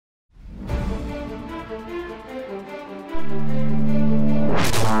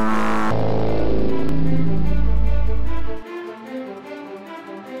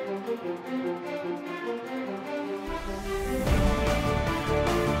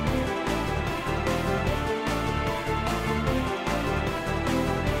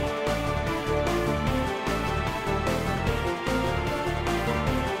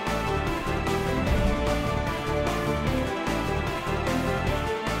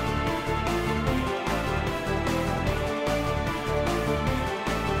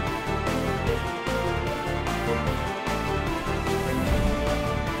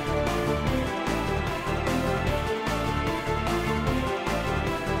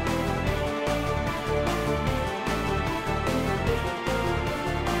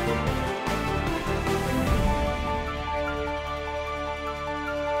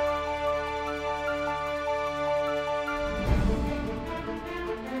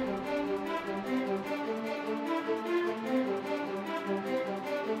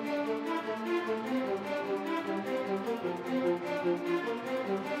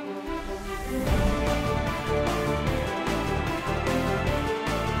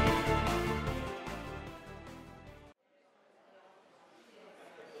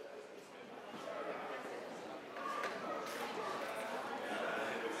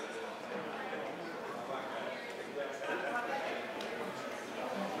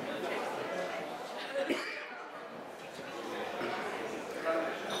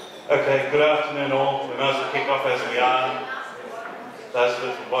Okay, good afternoon all. We might as well kick off as we are. Those of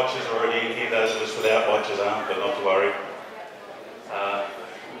us with watches are already in here, those of us without watches aren't, but not to worry.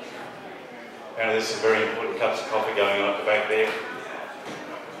 Apparently there's some very important cups of coffee going on at the back there.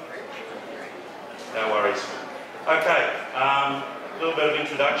 No worries. Okay, a little bit of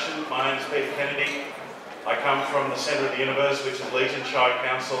introduction. My name is Peter Kennedy. I come from the centre of the universe, which is Leeton Shire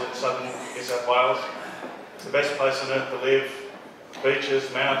Council in southern New South Wales. It's the best place on earth to live.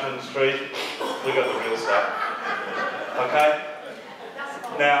 Beaches, mountains, trees. We got the real stuff. Okay?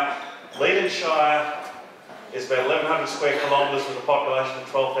 Now, Leeton Shire is about 1,100 square kilometres with a population of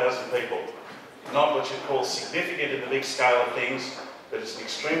 12,000 people. Not what you'd call significant in the big scale of things, but it's an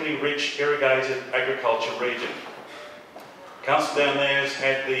extremely rich, irrigated agriculture region. Council down there has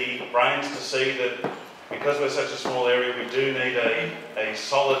had the brains to see that because we're such a small area, we do need a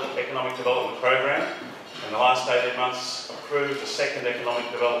solid economic development program. In the last 18 months, approved a second economic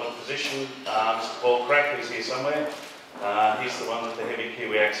development position. Mr. Paul Crack, who's here somewhere. He's the one with the heavy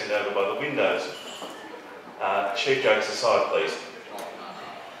Kiwi accent over by the windows. Cheap jokes aside, please.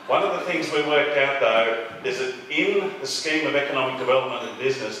 One of the things we worked out, though, is that in the scheme of economic development and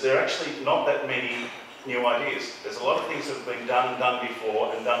business, there are actually not that many new ideas. There's a lot of things that have been done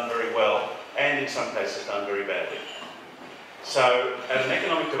before and done very well, and in some cases done very badly. So, at an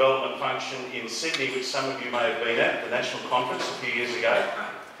economic development function in Sydney, which some of you may have been at, the national conference a few years ago,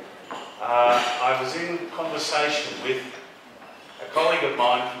 I was in conversation with a colleague of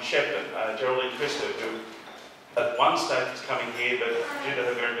mine from Shepparton, Geraldine Christo, who at one stage was coming here, but due to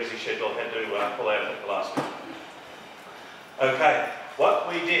her very busy schedule had to pull out at the last minute. Okay, what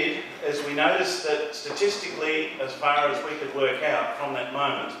we did is we noticed that statistically, as far as we could work out from that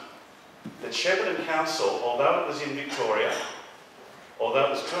moment, that Shepparton Council, although it was in Victoria, although it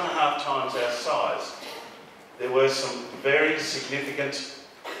was 2.5 times our size, there were some very significant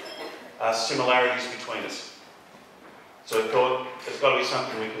similarities between us. So we thought, there's got to be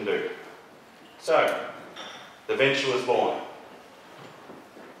something we can do. So, the venture was born.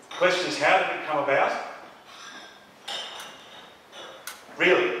 The question is, how did it come about?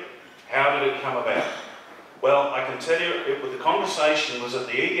 Really, how did it come about? Well, I can tell you, the conversation was at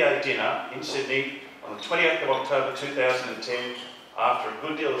the EDA dinner in Sydney on the 28th of October 2010, after a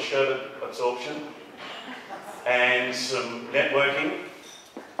good deal of sherbet absorption and some networking,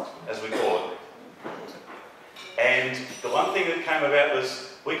 as we call it. And the one thing that came about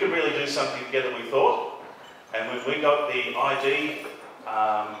was we could really do something together, we thought, and when we got the ID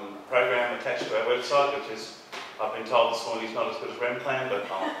program attached to our website, which is, I've been told this morning, is not as good as RemPlan, but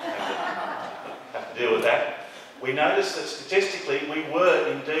I'll have to deal with that. We noticed that statistically we were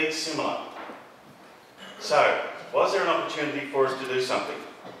indeed similar. So, was there an opportunity for us to do something?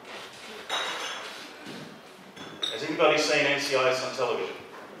 Has anybody seen NCIS on television?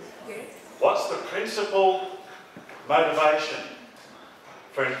 Yes. What's the principal motivation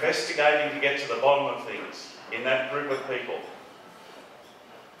for investigating to get to the bottom of things in that group of people?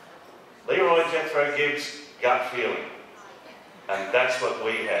 Leroy Jethro Gibbs' gut feeling. And that's what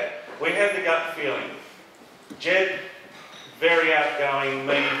we had. We had the gut feeling. Jed, very outgoing,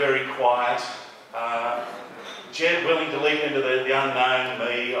 me, very quiet. Jed willing to leap into the unknown,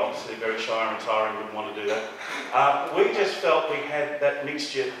 me, obviously very shy and retiring, wouldn't want to do that. We just felt we had that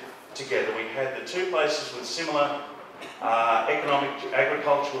mixture together. We had the two places with similar economic,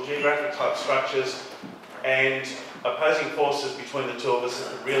 agricultural, geographic type structures and opposing forces between the two of us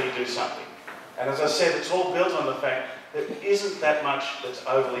that could really do something. And as I said, it's all built on the fact that there isn't that much that's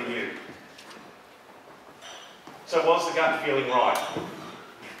overly new. So was the gut feeling right?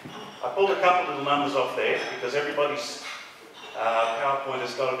 I pulled a couple of little numbers off there because everybody's PowerPoint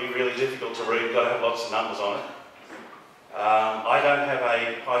has got to be really difficult to read, got to have lots of numbers on it. I don't have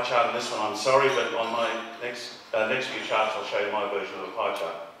a pie chart on this one, I'm sorry, but on my next few charts I'll show you my version of a pie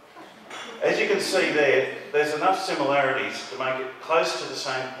chart. As you can see there, there's enough similarities to make it close to the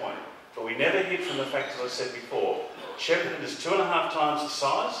same point, but we never hid from the fact, as I said before, Shepparton is 2.5 times the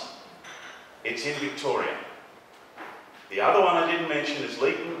size, it's in Victoria. The other one I didn't mention is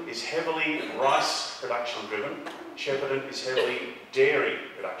Leeton is heavily rice production driven, Shepparton is heavily dairy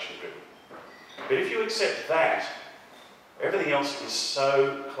production driven. But if you accept that, everything else is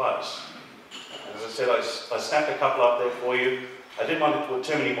so close. And as I said, I snapped a couple up there for you. I didn't want to put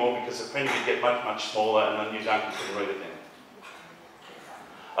too many more because the printing would get much, much smaller and then you couldn't read it then.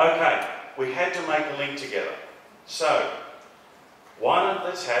 Okay, we had to make a link together. So, why not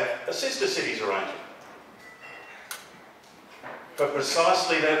let's have a sister cities arrangement? For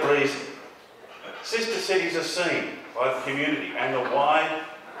precisely that reason. Sister cities are seen by the community and the wide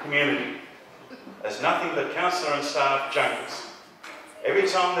community as nothing but councillor and staff junkets. Every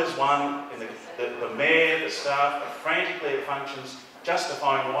time there's one, the mayor, the staff are frantically at functions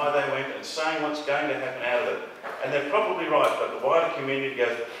justifying why they went and saying what's going to happen out of it. And they're probably right, but the wider community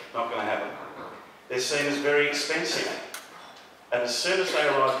goes, not going to happen. They're seen as very expensive. And as soon as they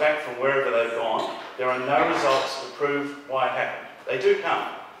arrive back from wherever they've gone, there are no results to prove why it happened. They do come,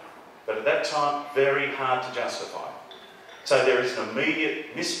 but at that time, very hard to justify. So there is an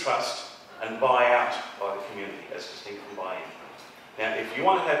immediate mistrust and buy-out by the community, as distinct from buy-in. Now, if you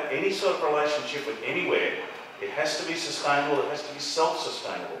want to have any sort of relationship with anywhere, it has to be sustainable, it has to be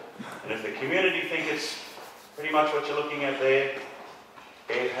self-sustainable. And if the community think it's pretty much what you're looking at there,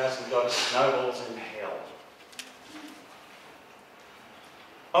 it hasn't got snowballs in hell.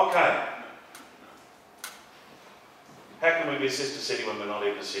 Okay. How can we be a sister city when we're not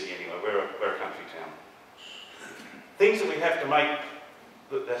even a city anyway? We're a country town. Things that we have to make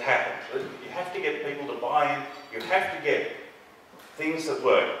that happen. You have to get people to buy in. You have to get things that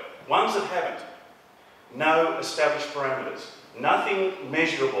work. Ones that haven't. No established parameters. Nothing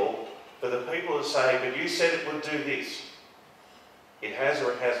measurable for the people to say, but you said it would do this. It has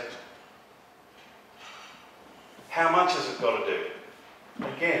or it hasn't. How much has it got to do?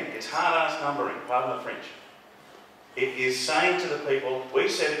 Again, it's hard-ass numbering, pardon the French. It is saying to the people, we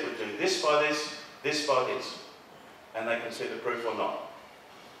said it would do this by this by this. And they can see the proof or not.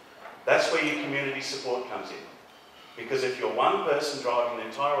 That's where your community support comes in. Because if you're one person driving the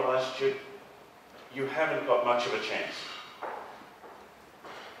entire relationship, you haven't got much of a chance.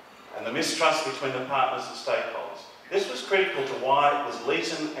 And the mistrust between the partners and stakeholders. This was critical to why it was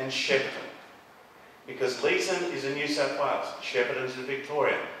Leeton and Shepparton. Because Leeton is in New South Wales, Shepparton is in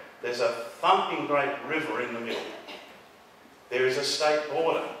Victoria. There's a thumping great river in the middle. There is a state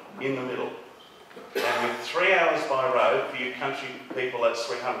border in the middle. And with 3 hours by road, for you country people that's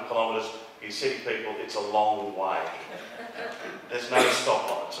 300 kilometres, for you city people it's a long way. There's no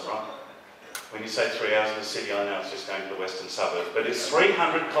stoplights, all right? When you say 3 hours in the city, I know it's just going to the western suburbs, but it's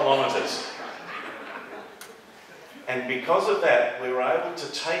 300 kilometres. And because of that, we were able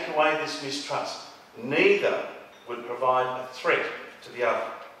to take away this mistrust. Neither would provide a threat to the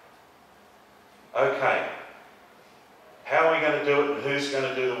other. Okay, how are we going to do it and who's going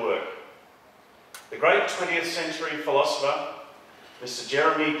to do the work? The great 20th century philosopher, Mr.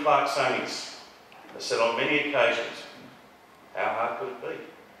 Jeremy Clarksonis, has said on many occasions, how hard could it be?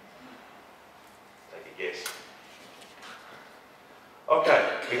 Take a guess.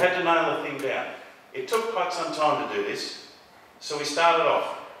 Okay, we had to nail the thing down. It took quite some time to do this, so we started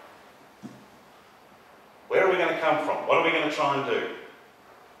off. Where are we going to come from? What are we going to try and do?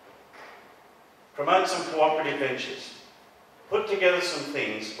 Promote some cooperative ventures. Put together some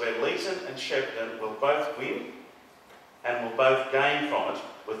things where Leeton and Shepparton will both win and will both gain from it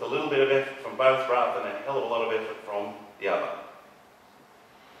with a little bit of effort from both rather than a hell of a lot of effort from the other.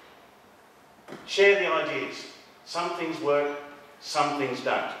 Share the ideas. Some things work, some things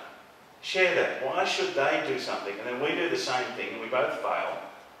don't. Share that. Why should they do something and then we do the same thing and we both fail?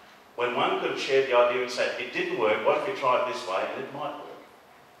 When one could have shared the idea and said, it didn't work, what if we try it this way and it might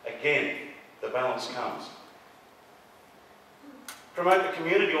work? Again, the balance comes. Promote the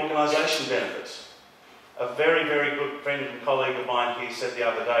community organisation benefits. A very, very good friend and colleague of mine here said the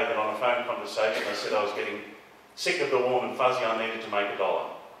other day that on a phone conversation I said I was getting sick of the warm and fuzzy, I needed to make $1.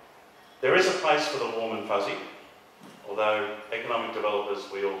 There is a place for the warm and fuzzy, although economic developers,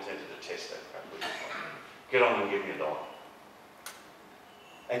 we all tend to detest that crap. Get on and give me $1.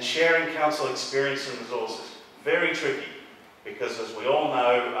 And sharing council experience and resources. Very tricky, because as we all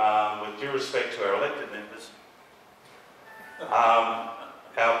know, with due respect to our elected members,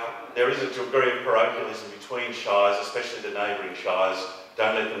 there is a degree of parochialism between shires, especially the neighbouring shires.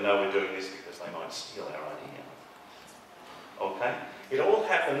 Don't let them know we're doing this because they might steal our idea. Okay? It all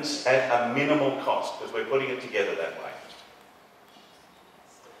happens at a minimal cost because we're putting it together that way.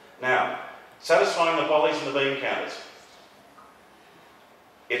 Now, satisfying the pollies and the bean counters.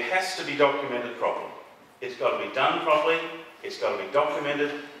 It has to be documented properly. It's got to be done properly, it's got to be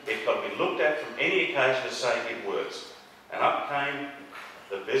documented, it's got to be looked at from any occasion to say it works. And up came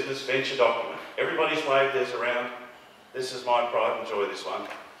the business venture document. Everybody's waved theirs around. This is my pride, enjoy this one.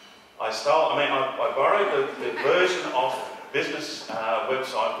 I borrowed the version of business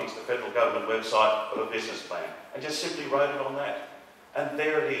website, I think it's the federal government website for the business plan, and just simply wrote it on that. And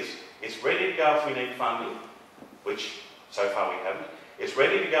there it is. It's ready to go if we need funding, which so far we haven't. It's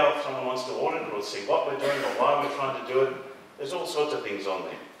ready to go if someone wants to audit it or see what we're doing or why we're trying to do it. There's all sorts of things on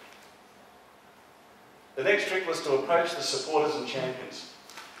there. The next trick was to approach the supporters and champions.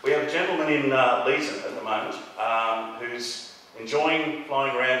 We have a gentleman in Leeton at the moment who's enjoying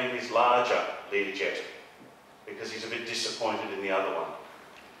flying around in his larger Learjet because he's a bit disappointed in the other one.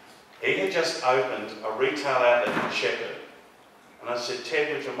 He had just opened a retail outlet in Shepparton. And I said,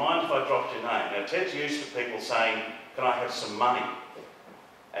 Ted, would you mind if I dropped your name? Now, Ted's used to people saying, can I have some money?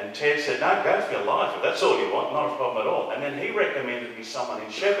 And Ted said, no, go for your life. If that's all you want, not a problem at all. And then he recommended me someone in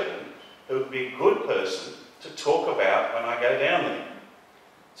Shepparton who would be a good person to talk about when I go down there.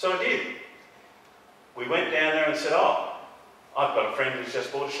 So I did. We went down there and said, oh, I've got a friend who's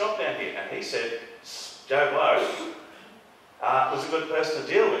just bought a shop down here. And he said, Joe Blow was a good person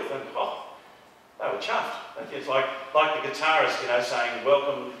to deal with. And they were chuffed. It's like the guitarist, you know, saying,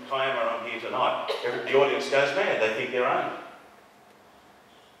 welcome, Kiama, I'm here tonight. The audience goes mad. They think they're owned.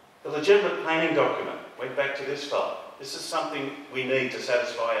 The legitimate planning document, went back to this fella. This is something we need to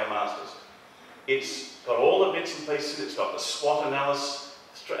satisfy our masters. It's got all the bits and pieces. It's got the SWOT analysis.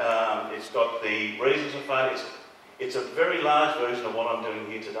 It's got the reasons for failure. It's a very large version of what I'm doing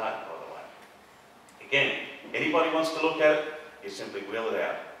here today, by the way. Again, anybody wants to look at it, you simply wheel it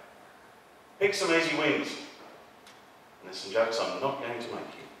out. Pick some easy wins. And there's some jokes I'm not going to make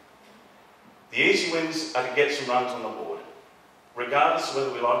here. The easy wins are to get some runs on the board. Regardless of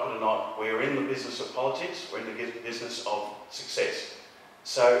whether we like it or not, we're in the business of politics, we're in the business of success.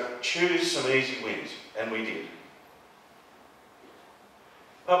 So choose some easy wins, and we did.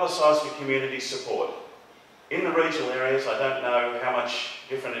 Publicise for community support. In the regional areas, I don't know how much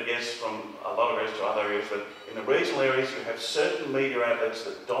different it is from a lot of areas to other areas, but in the regional areas you have certain media outlets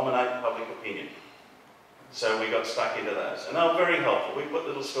that dominate public opinion. So we got stuck into those. And they were very helpful. We put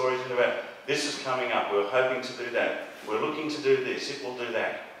little stories in about, this is coming up, we're hoping to do that. We're looking to do this, it will do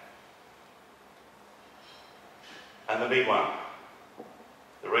that. And the big one,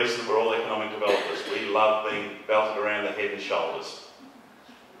 the reason that we're all economic developers, we love being belted around the head and shoulders.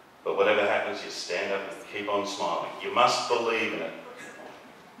 But whatever happens, you stand up and keep on smiling. You must believe in it.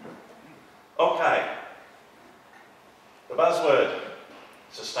 Okay. The buzzword,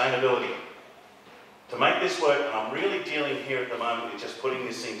 sustainability. To make this work, and I'm really dealing here at the moment with just putting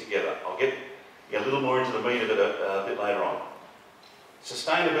this thing together. I'll get a little more into the meat of it a bit later on.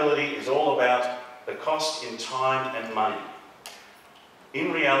 Sustainability is all about the cost in time and money.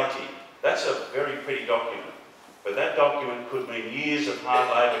 In reality, that's a very pretty document. But that document could mean years of hard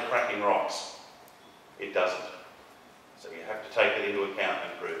labour cracking rocks. It doesn't. So you have to take it into account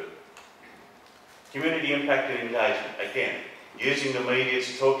and prove it. Community impact and engagement. Again, using the media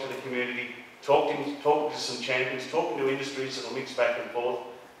to talk to the community, talking to some champions, talking to industries that will mix back and forth.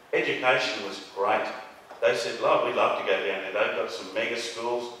 Education was great. They said, "Love, we'd love to go down there." They've got some mega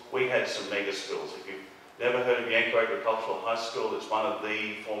schools. We had some mega schools. If you've never heard of Yanko Agricultural High School, it's one of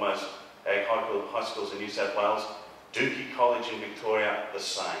the foremost high schools in New South Wales. Dookie College in Victoria, the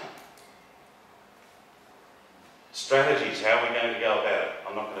same. Strategies, how are we going to go about it?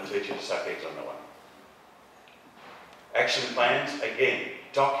 I'm not going to teach you to suck eggs on that one. Action plans, again,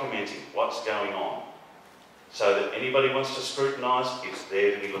 documenting what's going on so that anybody wants to scrutinise, it's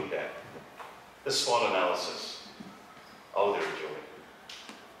there to be looked at. The SWOT analysis. Oh, they're a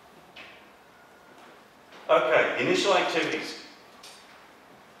joy. Okay, initial activities.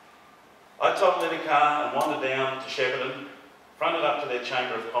 I topped in a car and wandered down to Shepparton, fronted up to their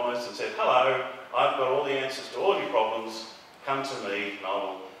Chamber of Commerce and said, "Hello, I've got all the answers to all your problems. Come to me and I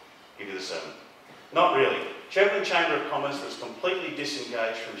will give you the sermon." Not really. Shepparton Chamber of Commerce was completely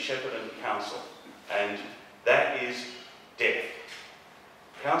disengaged from Shepparton Council, and that is death.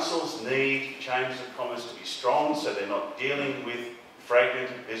 Councils need chambers of commerce to be strong so they're not dealing with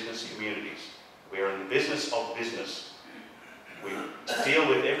fragmented business communities. We are in the business of business. We deal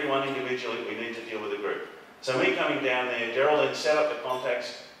with everyone individually, we need to deal with a group. So me coming down there, Geraldine set up the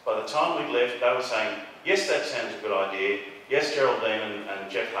contacts. By the time we'd left, they were saying, "Yes, that sounds a good idea. Yes, Geraldine and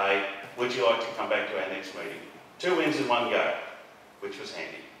Jeff Hay, would you like to come back to our next meeting?" 2 wins in one go, which was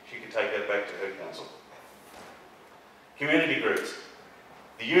handy. She could take that back to her council. Community groups.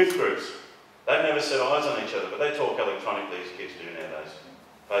 The youth groups. They've never set eyes on each other, but they talk electronically as kids do nowadays.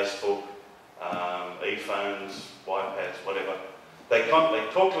 Facebook, e-phones, iPads, whatever. They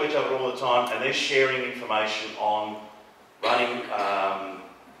talk to each other all the time, and they're sharing information on running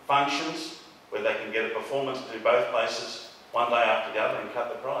functions where they can get a performance to do both places one day after the other and cut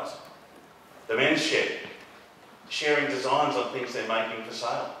the price. The men's shed, sharing designs on things they're making for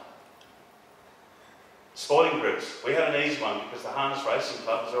sale. Sporting groups, we had an easy one because the harness racing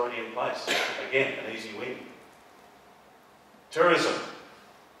club was already in place. Again, an easy win. Tourism,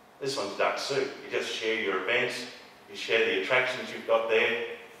 this one's duck soup. You just share your events, you share the attractions you've got there,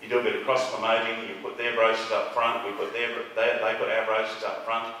 you do a bit of cross-promoting, you put their brochures up front, they put our brochures up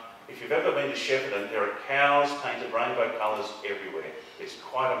front. If you've ever been to Shepparton, there are cows painted rainbow colours everywhere. It's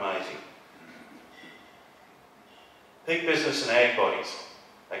quite amazing. Peak business and ag bodies.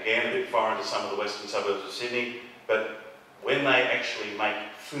 Again, a bit foreign to some of the western suburbs of Sydney, but when they actually make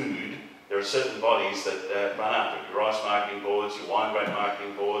food, there are certain bodies that run up it. Your rice marketing boards, your wine grape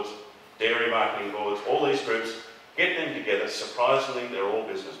marketing boards, dairy marketing boards, all these groups, get them together. Surprisingly, they're all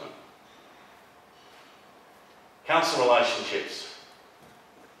businessmen. Council relationships.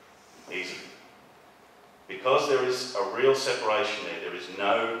 Easy. Because there is a real separation there, there is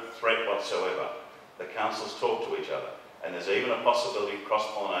no threat whatsoever. The councils talk to each other, and there's even a possibility of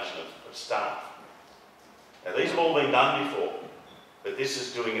cross-pollination of staff. Now, these have all been done before, but this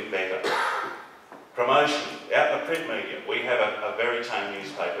is doing it better. Promotion. Out in the print media, we have a very tame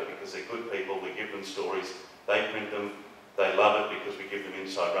newspaper because they're good people. We give them stories. They print them. They love it because we give them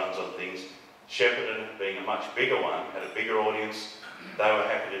inside runs on things. Shepparton, being a much bigger one, had a bigger audience. They were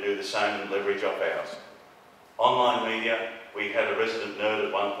happy to do the same and leverage off ours. Online media, we had a resident nerd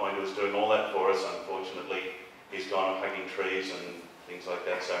at one point who was doing all that for us. Unfortunately, he's gone on hugging trees and things like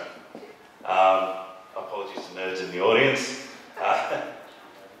that. So, apologies to nerds in the audience.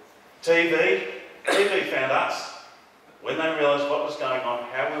 TV found us. When they realised what was going on,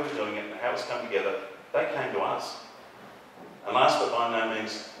 how we were doing it, and how it was coming together, they came to us. And last but by no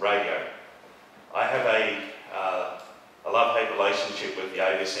means, radio. I have a love-hate relationship with the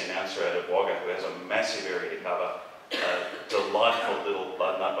ABC announcer out of Wagga, who has a massive area to cover. A delightful little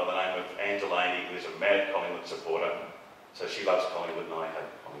blood nut by the name of Anne Delaney, who is a mad Collingwood supporter. So she loves Collingwood and I hate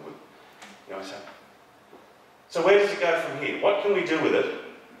Collingwood. You know what I'm saying? So where does it go from here? What can we do with it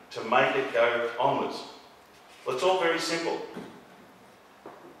to make it go onwards? Well, it's all very simple.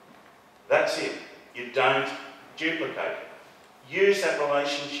 That's it. You don't duplicate. Use that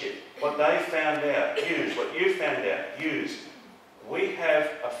relationship. What they found out, use. What you found out, use. We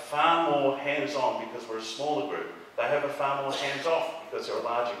have a far more hands-on because we're a smaller group. They have a far more hands-off because they're a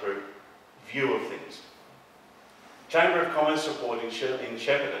larger group view of things. Chamber of Commerce report in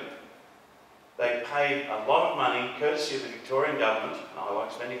Shepparton. They paid a lot of money, courtesy of the Victorian government, and I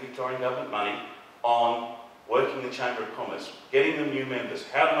like spending Victorian government money, on working the Chamber of Commerce, getting them new members,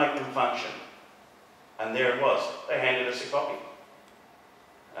 how to make them function. And there it was. They handed us a copy.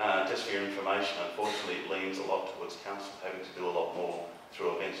 Just for your information, unfortunately it leans a lot towards council having to do a lot more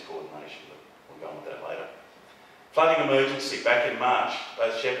through events coordination, but we'll go on with that later. Flooding emergency. Back in March,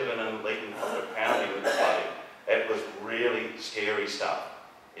 both Shepparton and Leeton were pounding with the flooding. It was really scary stuff.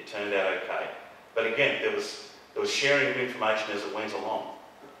 It turned out okay. But again, there was sharing of information as it went along.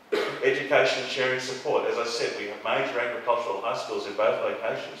 Education, sharing, support. As I said, we have major agricultural high schools in both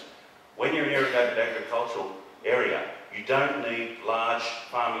locations. When you're in an irrigated agricultural area, you don't need large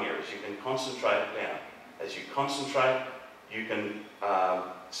farming areas. You can concentrate it down. As you concentrate, you can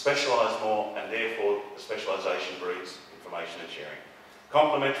specialise more, and therefore the specialisation breeds information and sharing.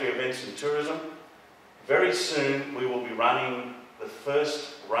 Complementary events and tourism. Very soon we will be running the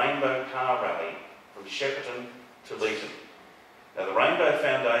first Rainbow Car Rally from Shepparton to Leeton. Now the Rainbow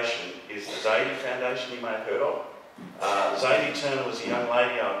Foundation is the Zadie Foundation you may have heard of. Zadie Turner was a young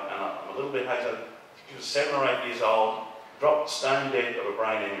lady, I'm a little bit hazy, she was 7 or 8 years old, dropped stone dead of a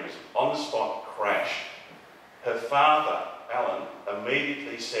brain aneurysm, on the spot crash. Her father, Alan,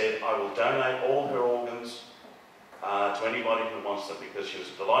 immediately said, I will donate all her organs to anybody who wants them, because she was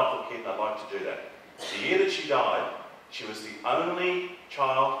a delightful kid and I'd like to do that. The year that she died, she was the only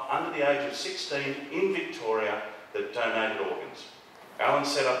child under the age of 16 in Victoria that donated organs. Alan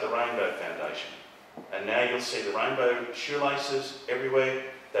set up the Rainbow Foundation, and now you'll see the rainbow shoelaces everywhere.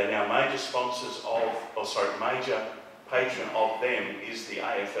 They're now major sponsors of, major patron of them is the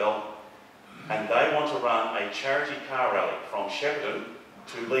AFL, and they want to run a charity car rally from Shepparton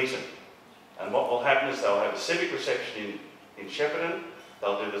to Leeton. And what will happen is they'll have a civic reception in Shepparton.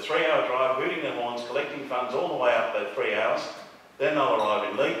 They'll do the 3-hour drive, hooting their horns, collecting funds all the way up that 3 hours. Then they'll arrive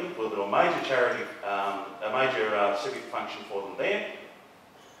in Leeton. We'll do a major charity, civic function for them there.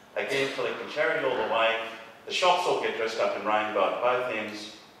 Again, collecting charity all the way. The shops all get dressed up in rainbow at both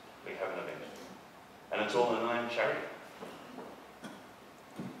ends. We have an event. And it's all in the name of charity.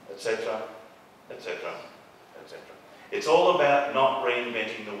 Etc., etc., etc. It's all about not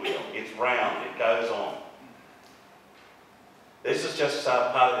reinventing the wheel. It's round, it goes on. This is just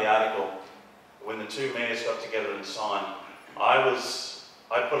part of the article. When the 2 mayors got together and signed, I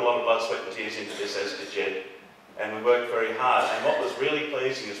put a lot of blood, sweat and tears into this, as did Jed, and we worked very hard. And what was really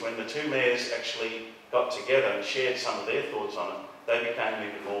pleasing is when the 2 mayors actually got together and shared some of their thoughts on it, they became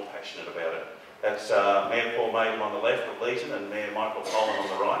even more passionate about it. That's Mayor Paul Maiden on the left of Leeton and Mayor Michael Pollan on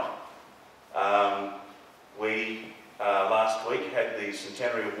the right. We last week had the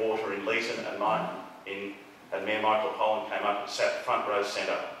centenary of water in Leeton and and Mayor Michael Pollan came up and sat front row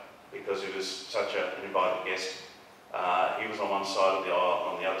centre because he was such an invited guest. He was on one side of the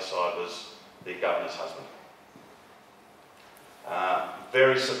aisle, on the other side was the governor's husband.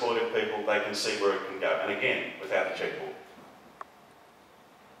 Very supportive people, they can see where it can go, and again, without the checkbook.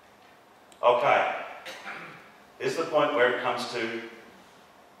 Okay, here's the point where it comes to,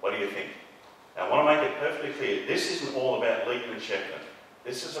 what do you think? Now, I want to make it perfectly clear, this isn't all about Leeton and Shepparton.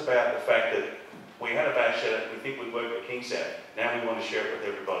 This is about the fact that we had a bash at it, we think we worked at King's out, now we want to share it with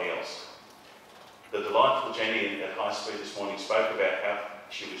everybody else. The delightful Jenny at High Speed this morning spoke about how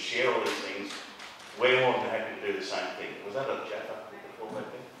she would share all these things. We're more than happy to do the same thing. Was that a Jaffa before that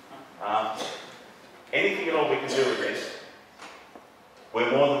thing? Anything at all we can do with this,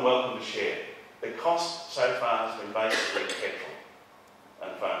 we're more than welcome to share. The cost so far has been basically petrol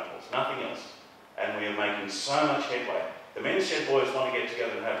and phone calls, nothing else. And we are making so much headway. The men's shed boys want to get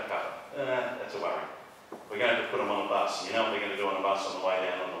together and have a cuppa. That's a worry. We're going to put them on a bus. You know what we're going to do on a bus on the way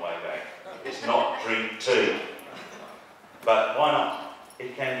down, on the way back? It's not drink tea. But why not?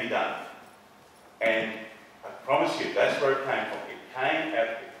 It can be done. And I promise you, that's where it came from. It came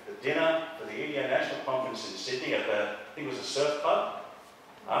at the dinner for the EDA National Conference in Sydney at the, I think it was a surf club.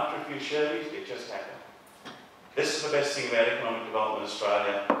 After a few Sherbies, it just happened. This is the best thing about economic development in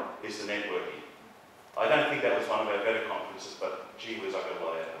Australia, is the networking. I don't think that was one of our better conferences, but gee whiz, I got a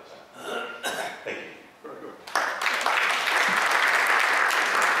lot out of it. Thank you. Very good.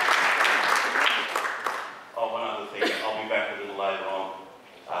 Oh, one other thing, I'll be back a little later on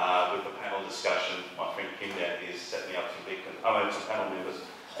with the panel discussion. My friend Kim down here set me up some panel members,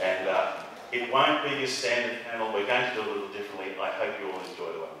 and it won't be your standard panel. We're going to do it a little differently. I hope you all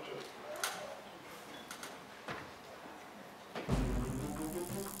enjoy the way we do it.